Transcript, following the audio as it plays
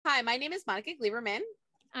Hi, my name is Monica Gleberman.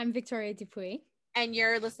 I'm Victoria Dupuis. And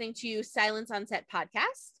you're listening to Silence on Set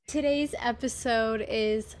podcast. Today's episode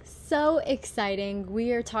is so exciting.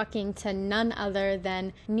 We are talking to none other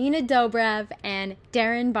than Nina Dobrev and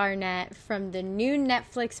Darren Barnet from the new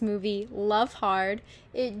Netflix movie Love Hard.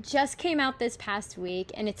 It just came out this past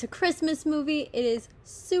week and it's a Christmas movie. It is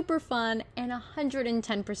super fun and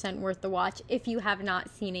 110% worth the watch if you have not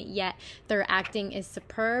seen it yet. Their acting is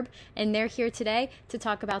superb and they're here today to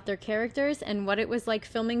talk about their characters and what it was like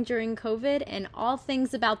filming during COVID and all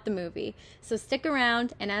things about the movie. So stick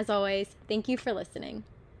around, and as always, thank you for listening.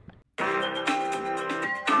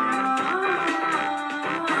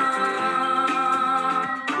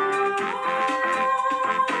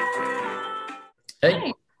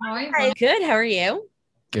 Hey. How are you? Hi, good. How are you?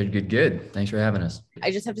 Good. Thanks for having us. I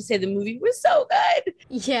just have to say the movie was so good.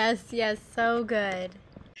 Yes, so good.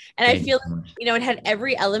 And I feel like, it had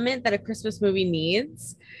every element that a Christmas movie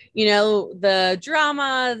needs. The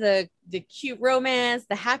drama, the cute romance,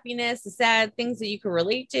 the happiness, the sad things that you can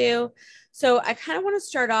relate to. So I kind of want to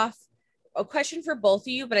start off a question for both of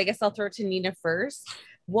you, but I guess I'll throw it to Nina first.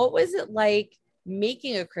 What was it like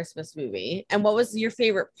making a Christmas movie? And what was your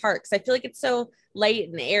favorite part? Because I feel like it's so light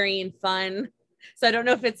and airy and fun. So I don't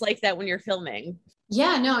know if it's like that when you're filming.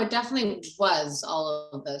 Yeah, no, it definitely was all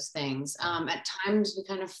of those things. At times we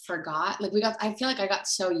kind of forgot, I feel like I got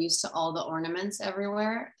so used to all the ornaments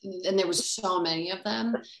everywhere and there was so many of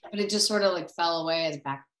them, but it just sort of fell away as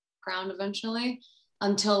background eventually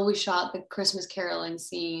until we shot the Christmas caroling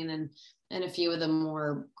scene and a few of the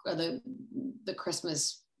more, the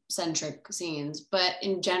Christmas centric scenes. But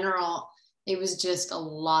in general, it was just a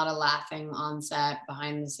lot of laughing on set,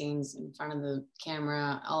 behind the scenes, in front of the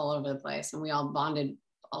camera, all over the place. And we all bonded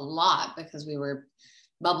a lot because we were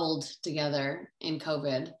bubbled together in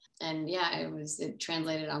COVID. And yeah, it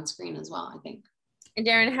translated on screen as well, I think. And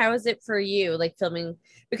Darren, how is it for you, filming?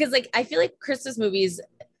 Because I feel like Christmas movies,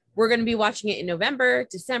 we're going to be watching it in November,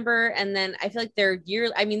 December. And then I feel like they're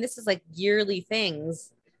yearly. I mean, this is yearly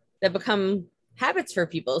things that become habits for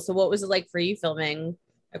people. So what was it like for you filming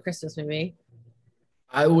a Christmas movie?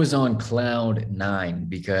 I was on cloud 9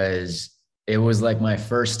 because it was my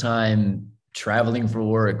first time traveling for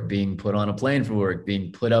work, being put on a plane for work,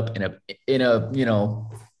 being put up in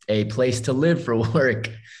a place to live for work.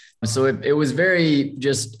 So it was very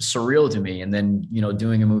just surreal to me. And then,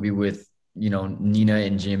 doing a movie with, Nina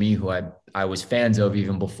and Jimmy, who I was fans of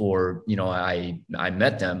even before, I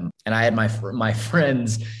met them. And I had my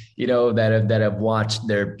friends, that have watched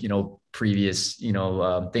their, previous,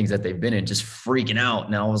 things that they've been in, just freaking out.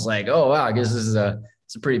 And I was like, oh, wow, I guess it's a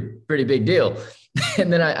pretty big deal.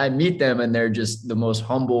 And then I meet them and they're just the most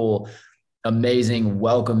humble, amazing,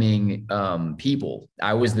 welcoming people.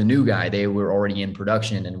 I was the new guy. They were already in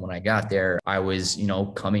production. And when I got there, I was,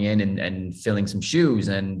 coming in and filling some shoes,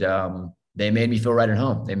 and they made me feel right at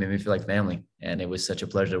home. They made me feel like family. And it was such a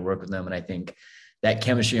pleasure to work with them. And I think that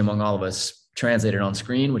chemistry among all of us translated on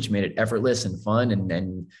screen, which made it effortless and fun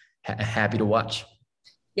and happy to watch.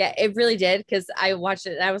 Yeah, it really did, because I watched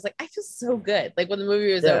it and I was like, I feel so good. When the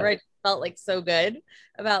movie was over, I felt so good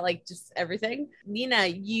about just everything. Nina,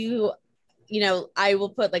 you I will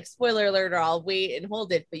put spoiler alert, or I'll wait and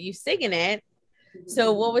hold it, but you sing in it.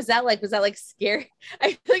 So what was that like? Was that scary? I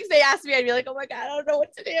feel like if they asked me, I'd be like, oh my God, I don't know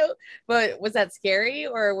what to do. But was that scary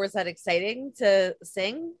or was that exciting to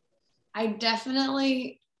sing? I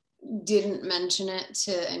definitely didn't mention it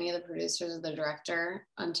to any of the producers or the director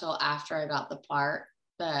until after I got the part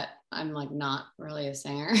that I'm not really a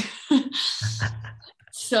singer.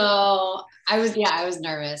 So I was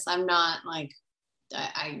nervous. I'm not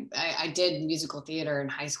I did musical theater in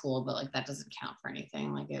high school, but that doesn't count for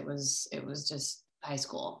anything. It was just high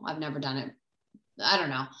school. I've never done it. I don't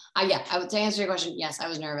know. To answer your question, yes, I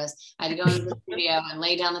was nervous. I had to go into the studio and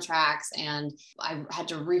lay down the tracks, and I had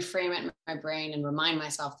to reframe it in my brain and remind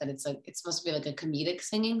myself that it's supposed to be a comedic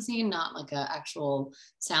singing scene, not a actual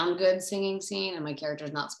sound good singing scene. And my character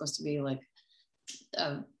is not supposed to be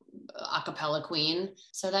a cappella queen.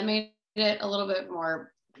 So that made it a little bit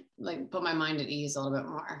more put my mind at ease a little bit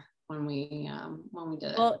more when we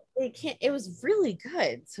did it. Well, it was really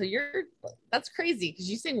good. So that's crazy, because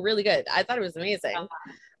you sing really good. I thought it was amazing.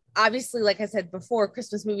 Obviously, like I said before,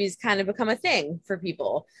 Christmas movies kind of become a thing for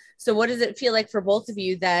people. So what does it feel like for both of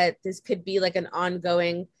you that this could be an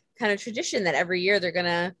ongoing kind of tradition, that every year they're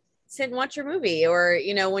gonna sit and watch your movie? Or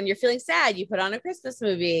when you're feeling sad, you put on a Christmas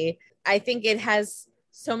movie. I think it has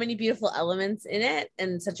so many beautiful elements in it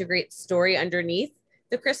and such a great story underneath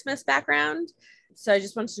the Christmas background. So I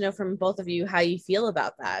just wanted to know from both of you how you feel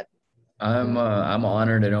about that. I'm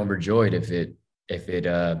honored and overjoyed if it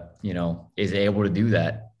is able to do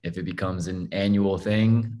that. if it becomes an annual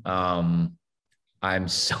thing. I'm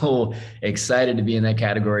so excited to be in that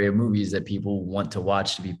category of movies that people want to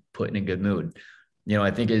watch to be put in a good mood.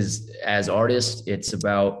 I think as artists, it's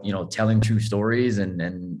about, telling true stories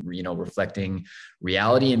and reflecting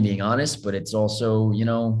reality and being honest, but it's also,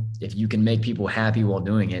 if you can make people happy while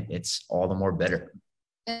doing it, it's all the more better.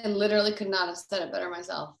 I literally could not have said it better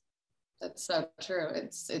myself. That's so true.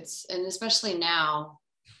 It's, and especially now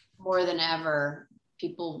more than ever,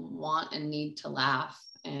 people want and need to laugh.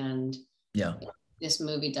 And yeah, if this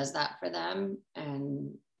movie does that for them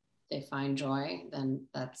and they find joy, then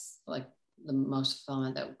that's like the most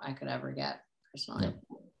fulfillment that I could ever get personally.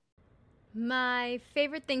 Yeah. My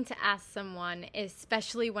favorite thing to ask someone,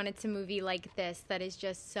 especially when it's a movie like this that is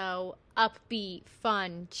just so upbeat,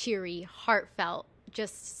 fun, cheery, heartfelt,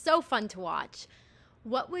 just so fun to watch.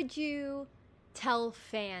 What would you tell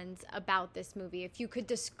fans about this movie? If you could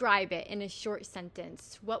describe it in a short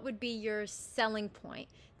sentence, what would be your selling point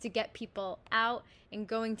to get people out and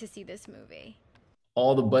going to see this movie?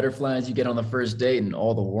 All the butterflies you get on the first date and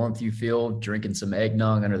all the warmth you feel drinking some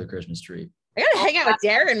eggnog under the Christmas tree. I gotta hang out with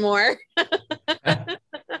Darren more.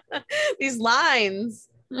 These lines.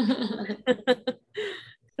 Just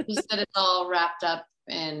that it's all wrapped up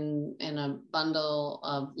in a bundle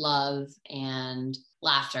of love and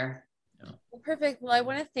laughter. Well, perfect. Well, I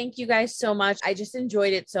want to thank you guys so much. I just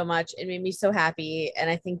enjoyed it so much. It made me so happy. And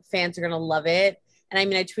I think fans are going to love it. And I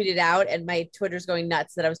mean, I tweeted out and my Twitter's going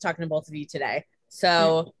nuts that I was talking to both of you today.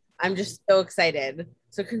 So I'm just so excited.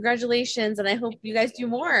 So congratulations. And I hope you guys do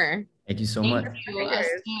more. Thank you so much.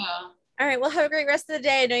 All right. Well, have a great rest of the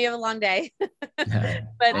day. I know you have a long day. But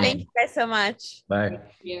thank you guys so much. Bye.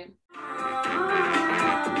 Thank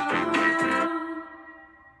you.